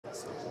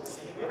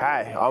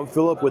Hi, I'm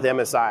Philip with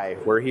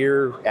MSI. We're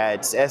here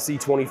at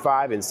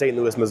SC25 in St.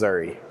 Louis,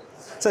 Missouri.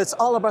 So it's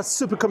all about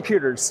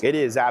supercomputers. It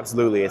is,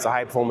 absolutely. It's a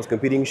high-performance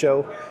computing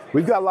show.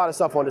 We've got a lot of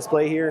stuff on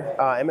display here.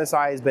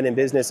 MSI has been in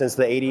business since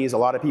the 80s. A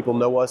lot of people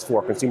know us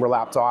for consumer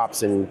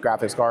laptops and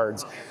graphics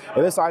cards.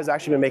 MSI has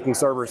actually been making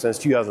servers since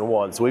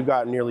 2001, so we've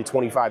got nearly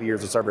 25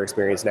 years of server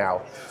experience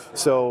now.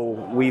 So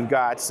we've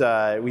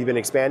been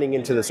expanding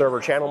into the server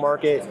channel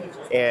market,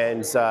 and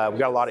we've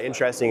got a lot of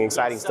interesting,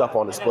 exciting stuff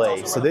on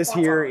display. So this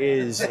here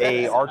is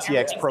a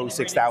RTX Pro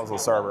 6000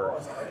 server.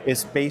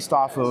 It's based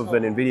off of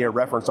an NVIDIA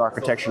reference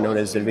architecture known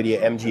as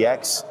NVIDIA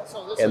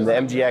MGX, and the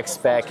MGX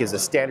spec is a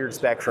standard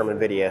spec from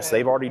NVIDIA. So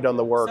they've already done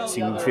the work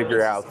to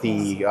figure out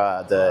the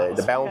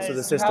balance of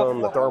the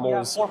system, the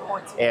thermals,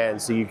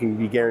 and so you can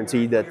be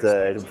guaranteed that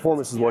the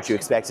performance is what you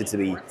expect it to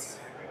be.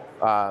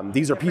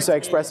 These are PCI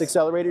Express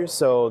accelerators,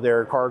 so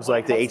they're cards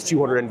like the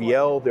H200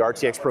 NVL, the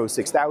RTX Pro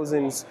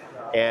 6000s,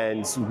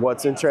 and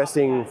what's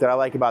interesting that I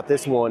like about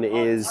this one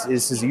is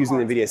this is using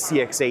the NVIDIA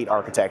CX8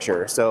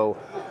 architecture. So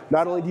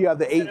not only do you have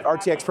the 8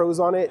 RTX Pros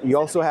on it, you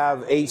also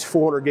have 8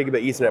 400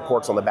 gigabit Ethernet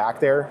ports on the back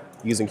there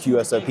using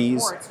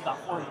QSFPs.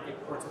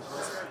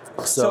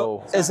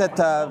 So is it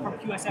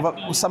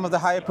some of the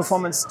higher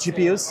performance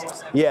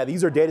GPUs? Yeah,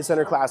 these are data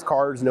center class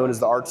cards known as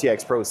the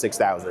RTX Pro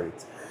 6000.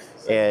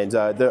 And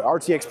the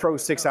RTX Pro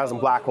 6000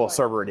 Blackwell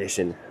Server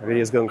Edition.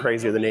 NVIDIA's going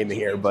crazy with the naming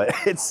here, but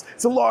it's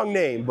a long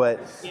name. But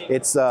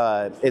it's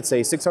a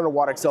 600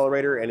 watt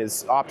accelerator and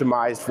is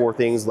optimized for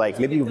things like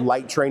maybe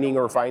light training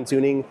or fine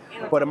tuning.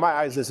 But in my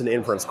eyes, it's an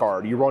inference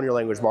card. You run your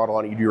language model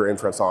on it, you do your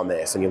inference on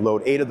this, and you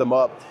load 8 of them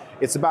up.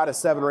 It's about a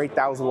 7,000 or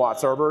 8,000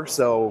 watt server,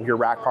 so your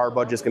rack power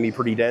budget's gonna be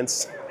pretty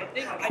dense.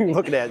 You're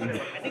looking at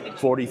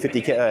 40,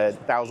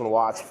 50,000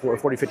 watts,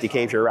 40,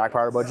 50K for your rack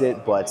power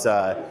budget. But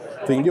so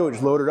you can do it,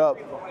 just load it up.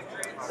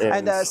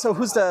 And so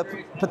who's the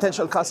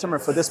potential customer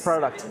for this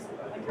product?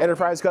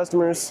 Enterprise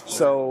customers,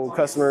 so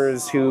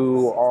customers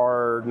who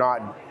are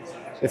not,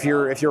 if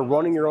you're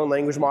running your own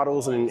language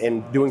models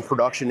and doing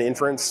production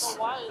inference,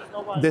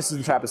 this is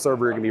the type of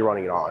server you're going to be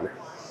running it on.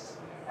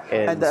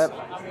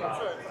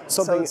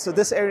 So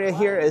this area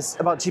here is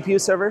about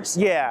GPU servers?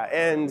 Yeah,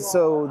 and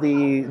so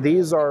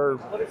these are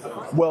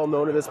well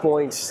known at this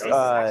point, 8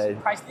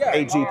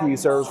 GPU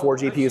servers, 4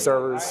 GPU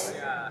servers.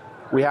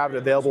 We have it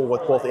available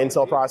with both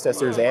Intel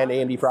processors and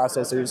AMD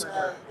processors.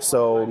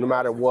 So no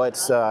matter what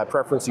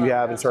preference you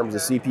have in terms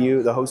of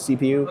CPU, the host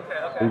CPU,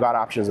 we've got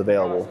options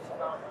available.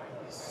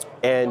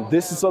 And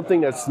this is something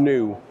that's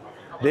new.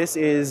 This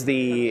is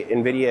the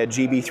NVIDIA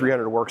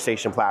GB300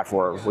 workstation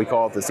platform. We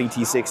call it the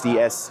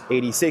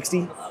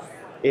CT60-8060.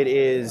 It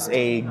is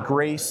a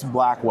Grace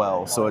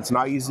Blackwell, so it's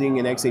not using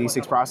an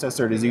x86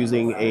 processor. It is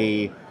using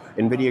a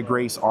NVIDIA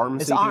Grace ARM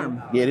CPU. It's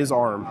ARM. Yeah, it is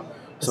ARM.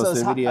 So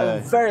it's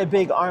NVIDIA, very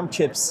big ARM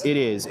chips. It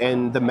is,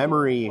 and the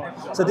memory.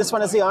 So this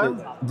one is the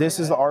ARM? This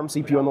is the ARM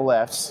CPU on the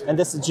left. And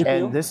this is GPU?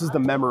 And this is the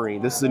memory.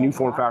 This is a new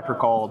form factor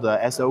called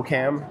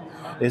SOCAM.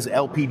 Is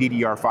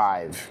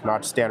LPDDR5,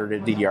 not standard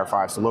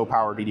DDR5, so low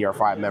power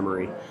DDR5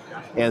 memory.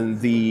 And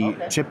the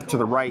chip to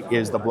the right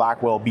is the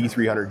Blackwell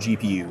B300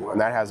 GPU,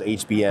 and that has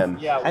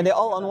HBM. And they're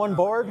all on one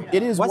board?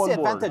 It is one board.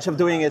 What's the advantage of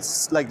doing it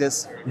like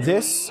this?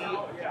 This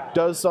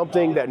does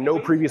something that no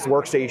previous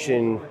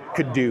workstation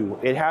could do.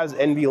 It has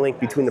NVLink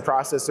between the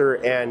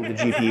processor and the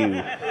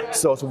GPU.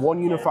 So it's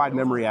one unified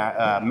memory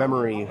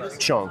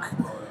chunk.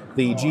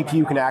 The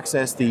GPU can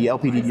access the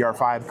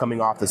LPDDR5 coming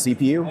off the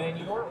CPU,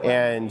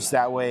 and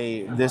that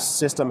way this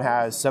system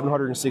has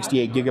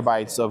 768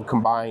 gigabytes of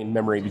combined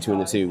memory between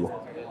the two.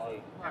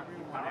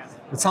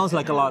 It sounds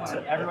like a lot.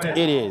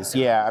 It is,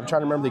 yeah. I'm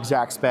trying to remember the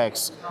exact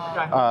specs.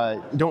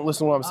 Don't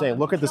listen to what I'm saying.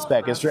 Look at the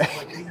spec. It's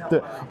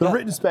the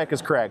written spec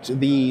is correct.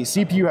 The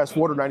CPU has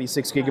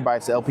 496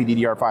 gigabytes of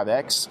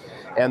LPDDR5X,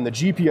 and the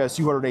GPU has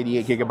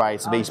 288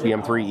 gigabytes of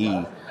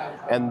HBM3e.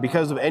 And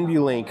because of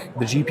NVLink,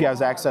 the GPU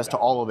has access to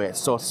all of it.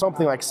 So it's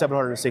something like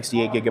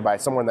 768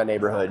 gigabytes, somewhere in that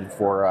neighborhood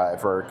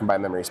for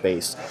combined memory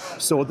space.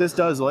 So what this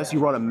does, it lets you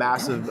run a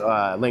massive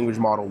language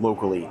model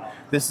locally.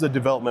 This is a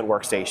development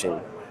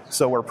workstation.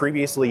 So where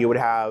previously you would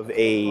have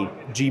a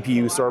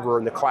GPU server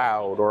in the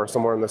cloud or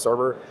somewhere in the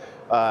server,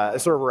 a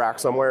server rack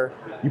somewhere,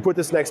 you put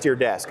this next to your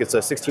desk. It's a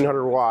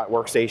 1600 watt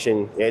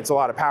workstation. It's a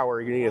lot of power.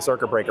 You need a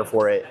circuit breaker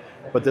for it,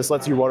 but this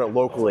lets you run it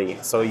locally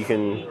so you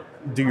can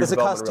do your Does it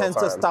cost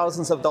development tens of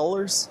thousands of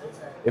dollars?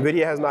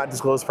 NVIDIA has not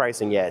disclosed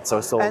pricing yet, so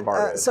it's still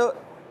embargoed. So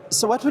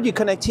what would you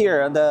connect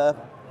here on the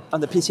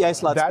PCI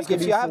slots?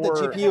 Because you have the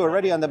GPU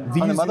already on the motherboard.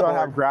 These do not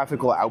have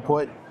graphical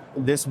output.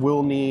 This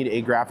will need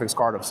a graphics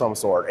card of some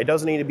sort. It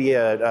doesn't need to be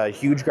a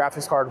huge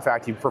graphics card. In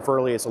fact,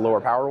 preferably it's a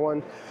lower power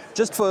one.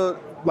 Just for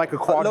like a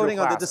quadro loading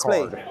on the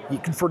display.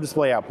 Card. For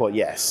display output,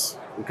 yes.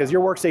 because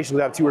your workstation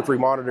will have 2 or 3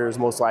 monitors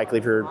most likely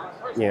if you're,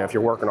 if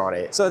you're working on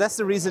it. So that's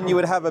the reason you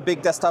would have a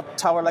big desktop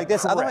tower like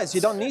this. Correct. Otherwise,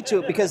 you don't need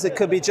to, because it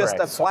could be just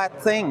a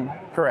flat thing.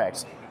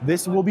 Correct.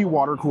 This will be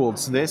water cooled.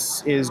 So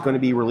this is going to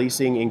be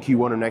releasing in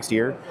Q1 of next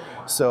year.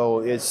 So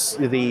it's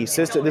the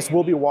system. This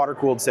will be a water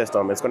cooled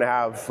system. It's going to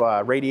have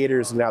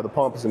radiators, and now the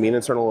pump is going to be an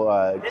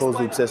internal closed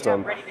loop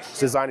system. It's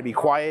designed to be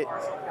quiet.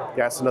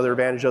 That's another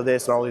advantage of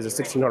this. And all these are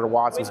 1600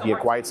 watts. It's be a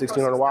quiet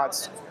 1600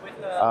 watts.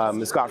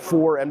 It's got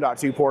 4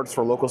 M.2 ports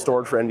for local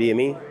storage for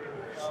NVMe.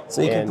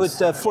 So you can put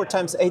 4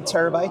 times 8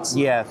 terabytes?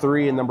 Yeah,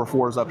 3 and number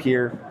 4 is up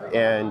here.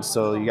 And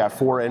so you got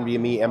 4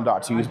 NVMe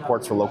M.2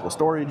 ports for local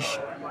storage.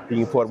 You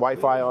can put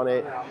Wi-Fi on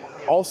it.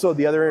 Also,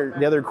 the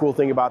other cool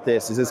thing about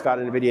this is it's got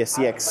an NVIDIA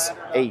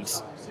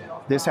CX8.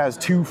 This has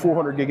 2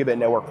 400 gigabit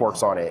network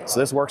ports on it. So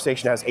this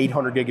workstation has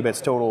 800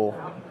 gigabits total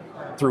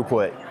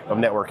throughput of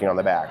networking on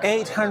the back.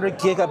 800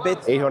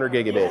 gigabits? 800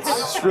 gigabits.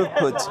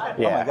 Throughput.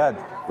 Yeah. Oh my God.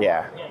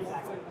 Yeah.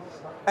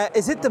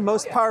 Is it the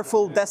most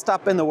powerful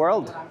desktop in the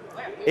world?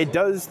 It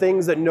does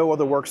things that no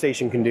other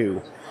workstation can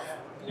do.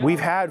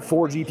 We've had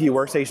 4 GPU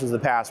workstations in the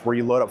past where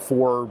you load up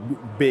 4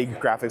 big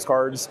graphics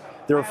cards.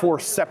 There were 4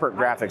 separate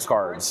graphics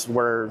cards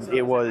where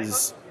it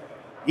was,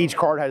 each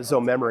card had its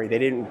own memory. They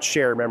didn't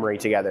share memory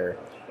together.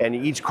 And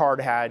each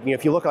card had,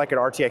 if you look at like an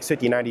RTX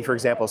 5090, for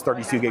example, it's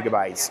 32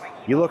 gigabytes.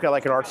 You look at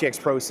like an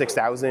RTX Pro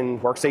 6000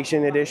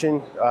 workstation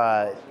edition,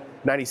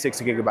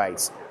 96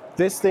 gigabytes.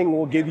 This thing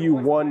will give you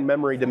one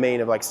memory domain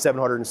of like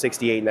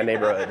 768 in that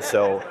neighborhood.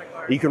 So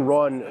you can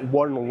run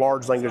one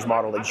large language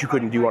model that you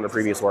couldn't do on a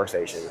previous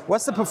workstation.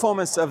 What's the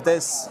performance of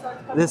this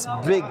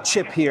big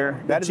chip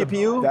here? That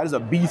GPU? That is a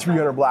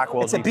B300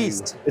 Blackwell GPU. It's a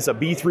beast. It's a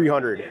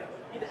B300.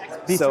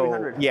 B300.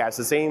 So yeah, it's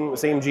the same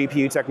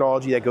GPU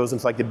technology that goes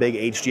into like the big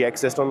HGX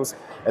systems.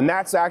 And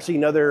that's actually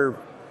another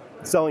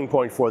selling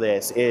point for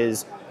this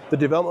is the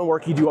development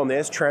work you do on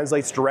this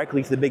translates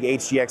directly to the big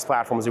HGX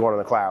platforms you want on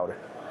the cloud.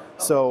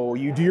 So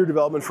you do your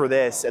development for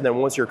this, and then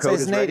once your code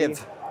is ready,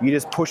 you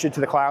just push it to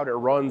the cloud. It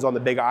runs on the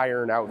big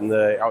iron out in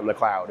the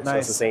cloud. Nice. So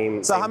it's the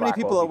same. So how many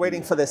people are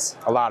waiting for this?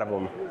 A lot of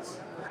them.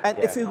 And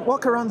if you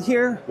walk around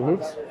here,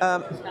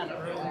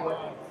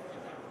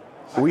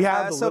 we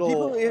have so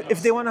people,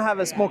 if they want to have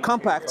a small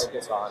compact,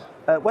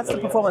 what's the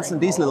performance in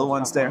these little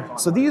ones there?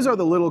 So these are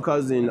the little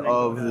cousin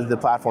of the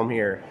platform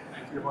here.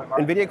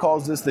 NVIDIA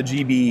calls this the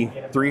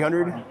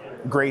GB300,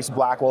 Grace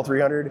Blackwell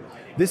 300.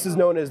 This is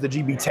known as the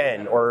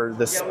GB10 or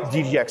the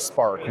DGX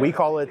Spark. We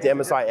call it the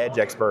MSI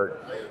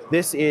EdgeXpert.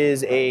 This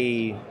is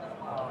a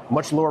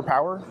much lower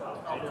power.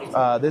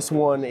 This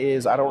one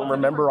is, I don't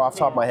remember off the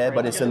top of my head,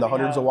 but it's in the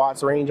hundreds of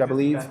watts range, I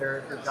believe.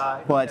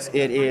 But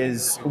it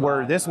is,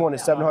 where this one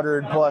is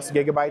 700 plus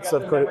gigabytes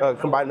of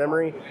combined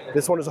memory,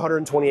 this one is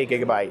 128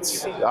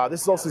 gigabytes.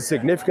 This is also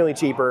significantly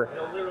cheaper.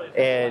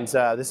 And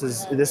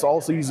this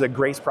also uses a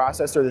Grace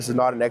processor. This is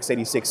not an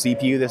x86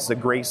 CPU. This is a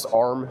Grace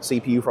ARM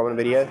CPU from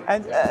NVIDIA.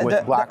 And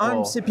the ARM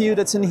CPU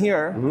that's in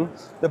here,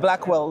 the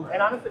Blackwell,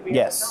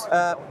 yes,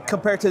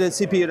 compared to the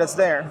CPU that's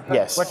there,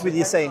 yes, what would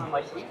you say?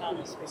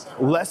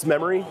 Less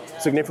memory,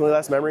 significantly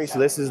less memory. So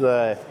this is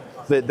the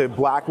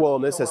Blackwell,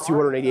 and this has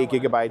 288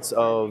 gigabytes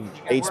of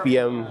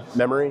HBM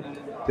memory.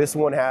 This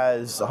one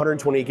has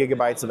 128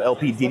 gigabytes of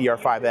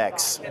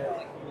LPDDR5X.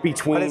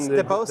 Between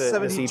they're both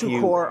 72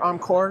 core ARM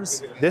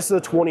cores? This is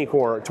a 20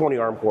 ARM cores.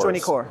 20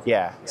 core?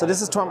 Yeah. So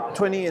this is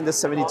 20 and this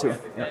 72?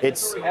 Yeah.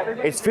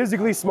 It's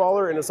physically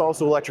smaller and it's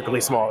also electrically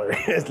smaller.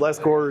 It's less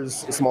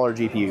cores, smaller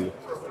GPU.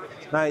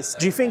 Nice.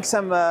 Do you think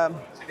some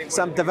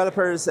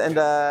developers in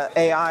the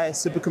AI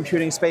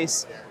supercomputing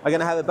space are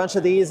going to have a bunch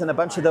of these and a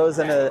bunch of those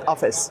in the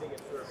office?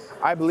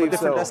 I believe for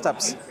different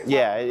desktops.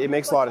 Yeah, it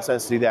makes a lot of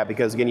sense to do that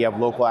because again, you have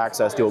local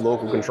access to a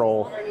local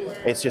control.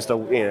 It's just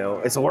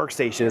it's a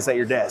workstation. It's at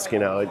your desk.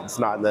 It's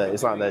not in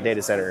the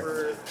data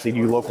center. So you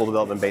do local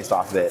development based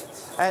off of it.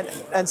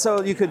 And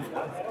so you could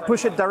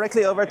push it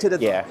directly over to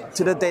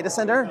the data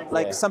center,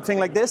 like something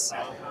like this.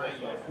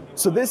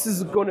 So this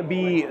is going to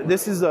be,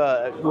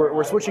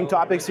 we're switching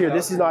topics here.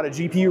 This is not a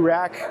GPU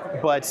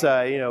rack, but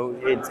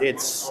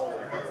it's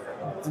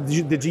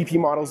the GPU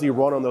models you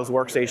run on those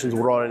workstations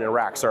will run in a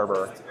rack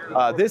server.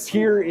 This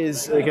here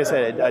is, like I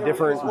said, a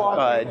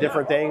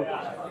different thing.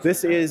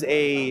 This is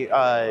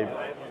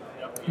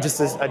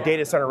just a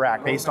data center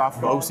rack based off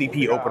of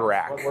OCP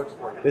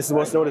OpenRack. This is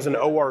what's known as an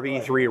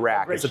ORV3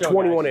 rack. It's a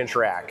 21-inch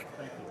rack.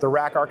 The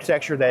rack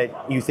architecture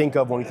that you think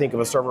of when you think of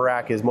a server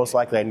rack is most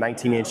likely a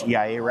 19-inch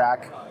EIA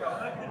rack.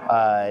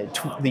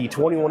 The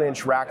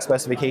 21-inch rack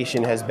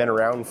specification has been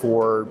around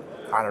for,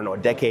 I don't know, a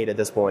decade at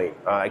this point.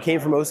 It came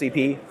from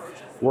OCP.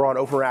 We're on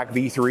OpenRack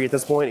V3 at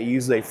this point. It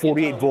uses a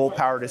 48-volt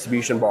power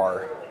distribution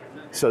bar.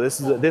 So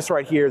this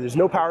right here, there's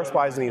no power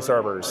supplies in these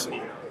servers.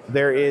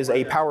 There is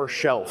a power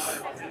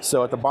shelf.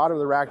 So at the bottom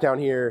of the rack down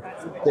here,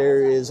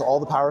 there is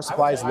all the power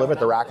supplies live at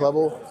the rack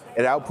level.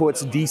 It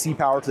outputs DC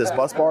power to this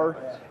bus bar,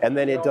 and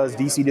then it does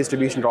DC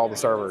distribution to all the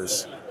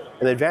servers.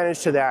 And the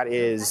advantage to that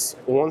is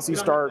once you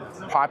start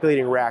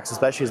populating racks,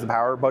 especially as the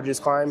power budgets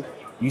climb,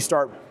 you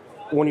start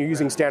when you're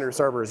using standard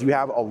servers, you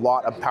have a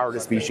lot of power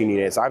distribution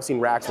units. I've seen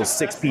racks with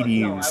 6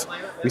 PDUs.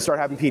 We start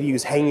having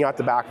PDUs hanging out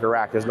the back of the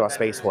rack. There's no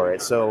space for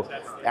it. So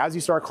as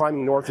you start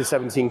climbing north of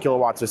 17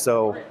 kilowatts or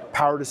so,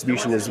 power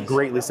distribution is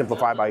greatly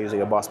simplified by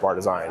using a bus bar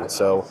design.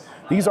 So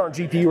these aren't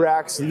GPU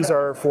racks. These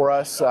are for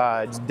us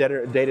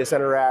data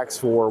center racks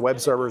for web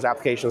servers,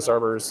 application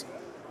servers.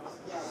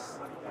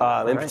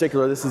 In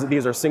particular,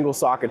 these are single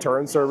socket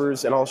Turin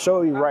servers, and I'll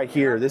show you right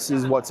here. This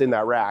is what's in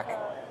that rack.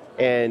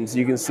 And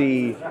you can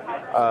see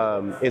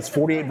it's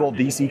 48 volt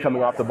DC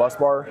coming off the bus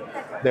bar.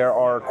 There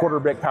are quarter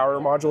brick power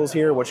modules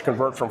here, which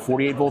convert from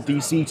 48 volt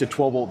DC to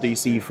 12 volt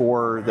DC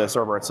for the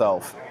server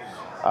itself.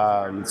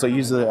 So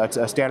use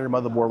a standard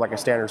motherboard like a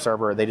standard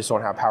server. They just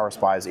don't have power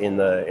supplies in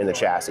the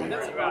chassis.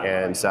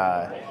 And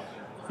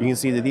you can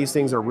see that these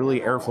things are really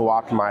airflow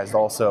optimized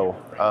also.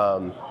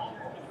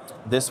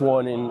 This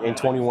one in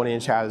 21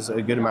 inch has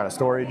a good amount of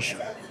storage.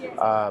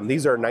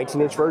 These are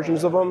 19-inch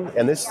versions of them,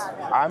 and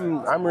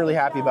I'm really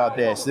happy about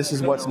this. This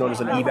is what's known as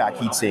an EVAC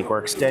heatsink, or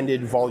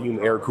extended volume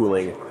air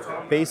cooling.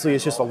 Basically,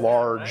 it's just a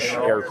large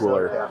air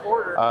cooler.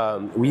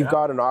 We've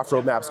got an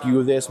off-roadmap SKU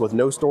of this with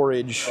no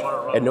storage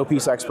and no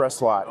PCI Express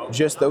slot,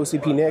 just the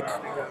OCP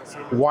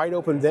NIC, wide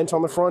open vent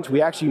on the front.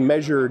 We actually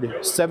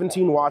measured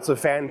 17 watts of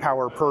fan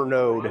power per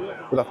node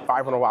with a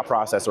 500 watt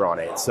processor on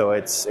it. So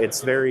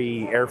it's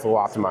very airflow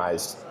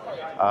optimized.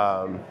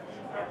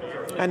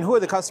 And who are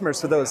the customers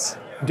for those?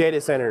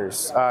 Data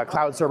centers,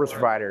 cloud service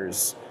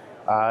providers,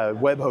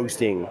 web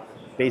hosting.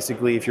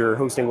 Basically, if you're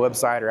hosting a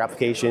website or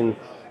application,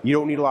 you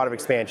don't need a lot of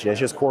expansion. It's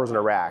just cores in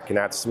a rack, and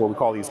that's what we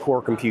call these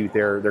core compute.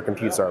 They're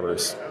compute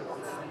servers.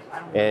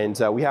 And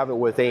we have it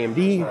with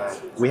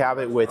AMD, we have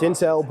it with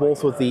Intel,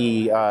 both with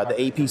the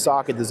AP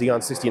socket, the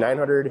Xeon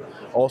 6900,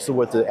 also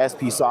with the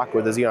SP socket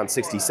with the Xeon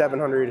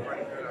 6700.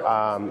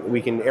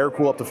 We can air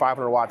cool up to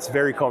 500 watts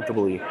very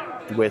comfortably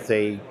with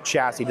a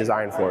chassis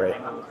design for it.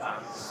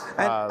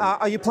 And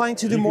are you planning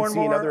to do more and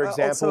more? You can see another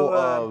example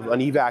of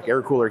an EVAC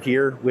air cooler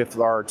here with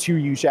our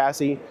 2U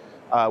chassis.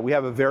 We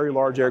have a very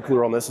large air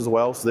cooler on this as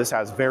well, so this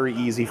has very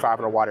easy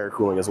 500 watt air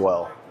cooling as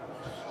well.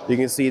 You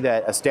can see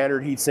that a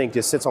standard heatsink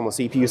just sits on the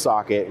CPU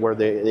socket, where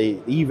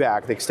the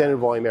EVAC, the extended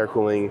volume air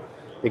cooling,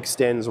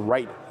 sits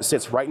right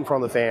in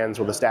front of the fans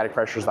where the static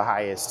pressure is the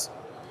highest.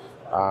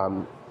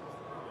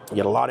 You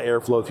get a lot of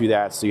airflow through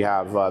that, so you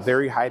have a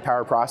very high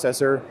power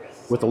processor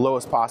with the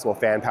lowest possible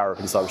fan power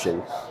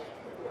consumption.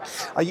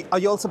 Are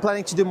you also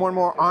planning to do more and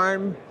more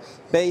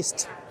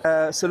ARM-based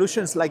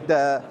solutions like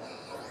the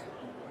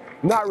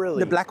Not really.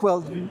 The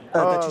Blackwell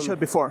that you showed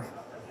before?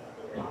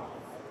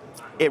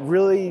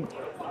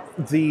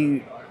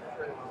 The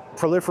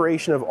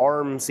proliferation of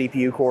ARM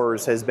CPU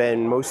cores has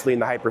been mostly in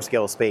the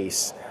hyperscale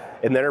space.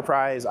 In the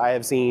enterprise, I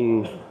have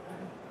seen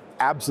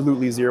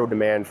absolutely zero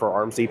demand for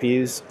ARM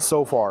CPUs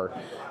so far.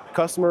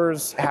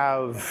 Customers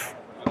have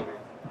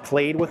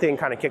played with it and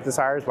kind of kicked the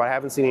tires, but I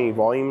haven't seen any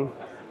volume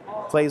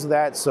plays with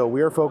that. So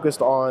we are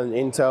focused on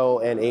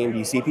Intel and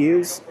AMD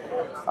CPUs.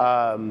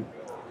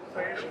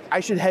 I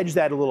should hedge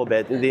that a little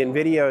bit. The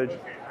NVIDIA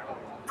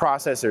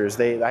processors,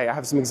 I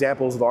have some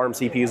examples of ARM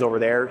CPUs over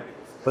there,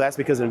 but that's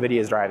because NVIDIA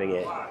is driving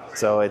it.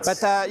 So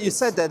it's. But you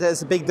said that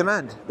there's a big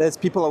demand. There's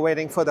people are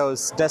waiting for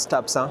those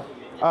desktops, huh?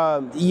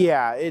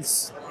 Yeah,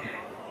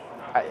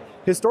 I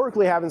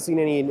historically haven't seen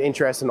any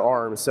interest in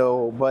ARM.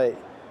 So, but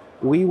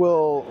we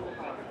will.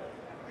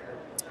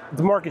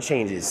 The market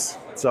changes.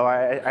 So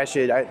I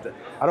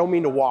don't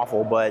mean to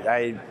waffle, but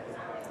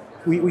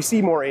we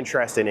see more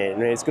interest in it,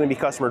 and it's going to be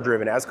customer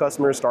driven. As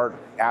customers start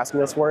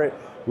asking us for it,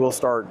 we'll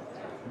start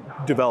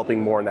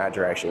developing more in that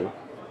direction.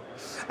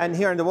 And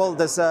here in the world,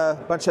 there's a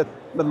bunch of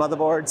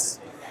motherboards.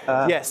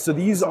 Yes, so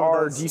these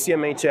are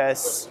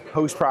DC-MHS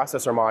host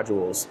processor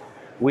modules.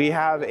 We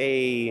have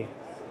a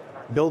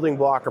building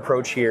block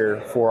approach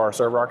here for our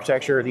server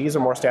architecture. These are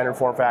more standard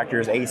form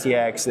factors,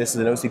 ATX, this is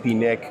an OCP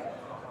NIC.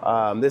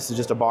 This is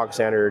just a bog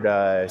standard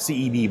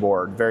CEB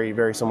board, very,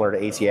 very similar to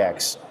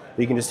ATX.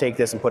 You can just take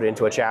this and put it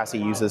into a chassis,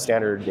 use the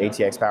standard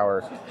ATX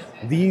power.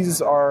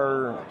 These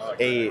are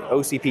a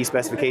OCP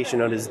specification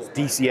known as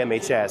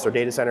DC-MHS, or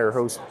Data Center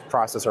Host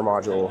Processor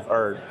Module,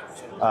 or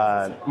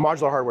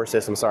Modular Hardware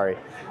System, sorry.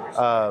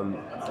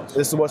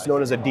 This is what's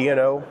known as a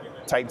DNO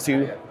Type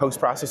 2 Host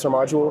Processor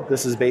Module.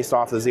 This is based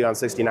off the Xeon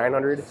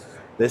 6900.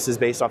 This is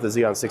based off the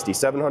Xeon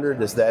 6700.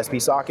 This is the SP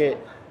socket.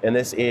 And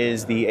this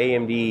is the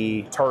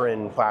AMD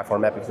Turin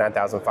platform, EPYC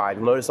 9005.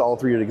 You'll notice all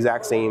three are the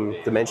exact same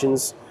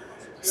dimensions.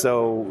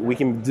 So we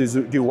can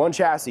do one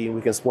chassis and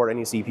we can support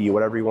any CPU,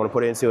 whatever you want to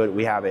put into it,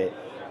 we have it.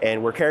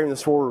 And we're carrying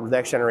this forward with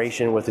next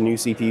generation with the new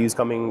CPUs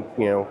coming,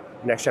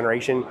 next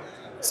generation.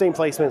 Same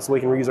placement, so we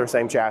can reuse our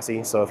same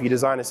chassis. So if you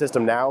design a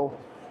system now,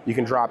 you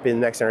can drop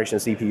in next generation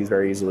CPUs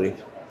very easily.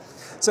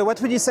 So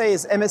what would you say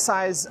is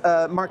MSI's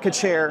market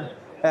share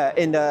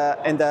in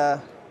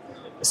the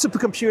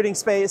supercomputing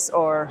space,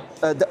 or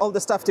all the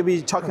stuff that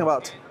we're talking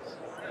about?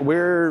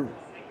 We're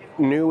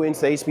new into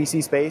the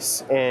HPC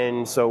space,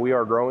 and so we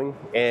are growing.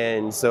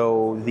 And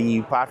so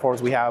the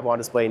platforms we have on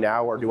display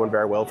now are doing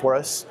very well for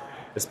us.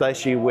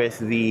 especially with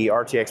the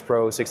RTX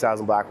Pro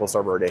 6000 Blackwell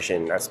Server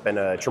Edition. That's been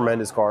a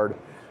tremendous card,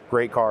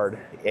 great card,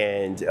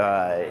 and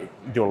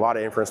doing a lot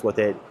of inference with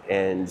it.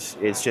 And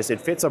it's just,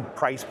 it fits a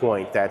price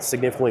point that's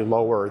significantly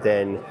lower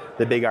than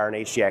the big iron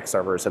HGX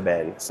servers have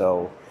been.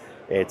 So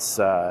it's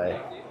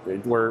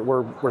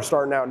we're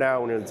starting out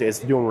now, and it's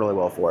doing really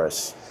well for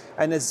us.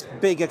 And there's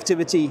big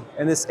activity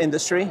in this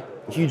industry.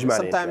 Huge amount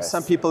of Sometimes interest.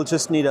 some people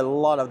just need a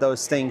lot of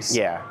those things.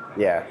 Yeah,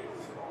 yeah.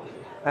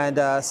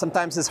 And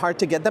sometimes it's hard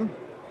to get them.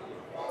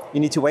 You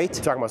need to wait.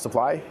 You're talking about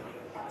supply?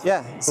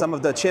 Yeah, some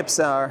of the chips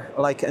are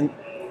like,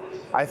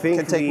 I think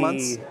can take the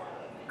months.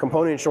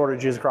 component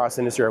shortages across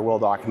the industry are well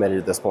documented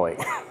at this point.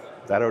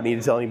 I don't need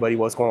to tell anybody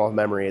what's going on with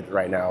memory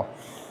right now.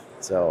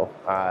 So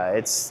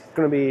it's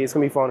gonna be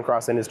fun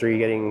across the industry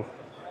getting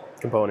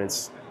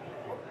components.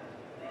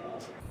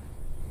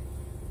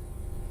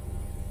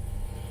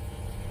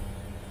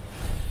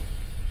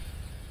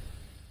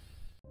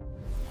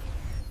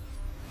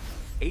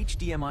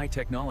 HDMI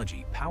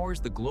technology powers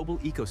the global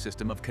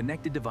ecosystem of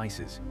connected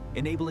devices,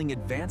 enabling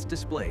advanced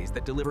displays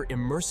that deliver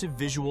immersive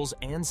visuals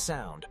and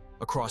sound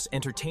across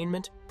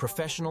entertainment,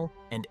 professional,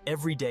 and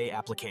everyday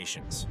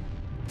applications.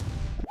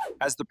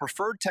 As the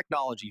preferred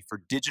technology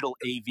for digital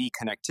AV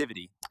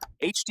connectivity,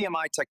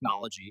 HDMI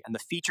technology and the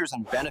features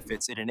and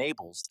benefits it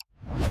enables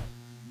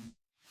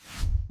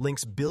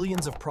Links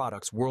billions of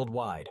products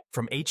worldwide,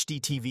 from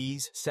HD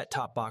TVs,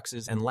 set-top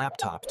boxes, and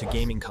laptops to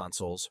gaming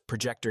consoles,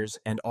 projectors,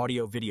 and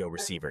audio-video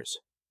receivers.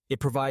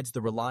 It provides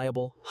the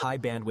reliable,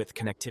 high-bandwidth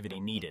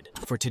connectivity needed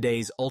for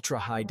today's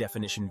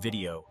ultra-high-definition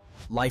video,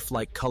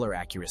 lifelike color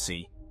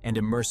accuracy, and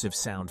immersive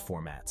sound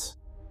formats.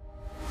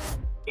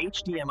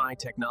 HDMI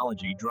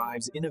technology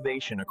drives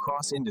innovation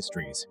across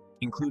industries,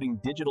 including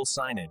digital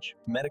signage,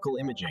 medical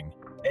imaging,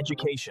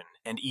 Education,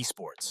 and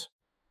esports.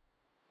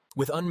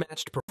 With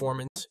unmatched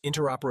performance,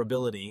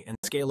 interoperability, and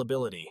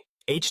scalability,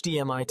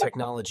 HDMI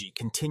technology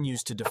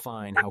continues to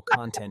define how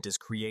content is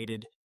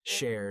created,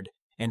 shared,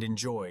 and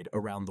enjoyed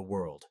around the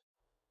world.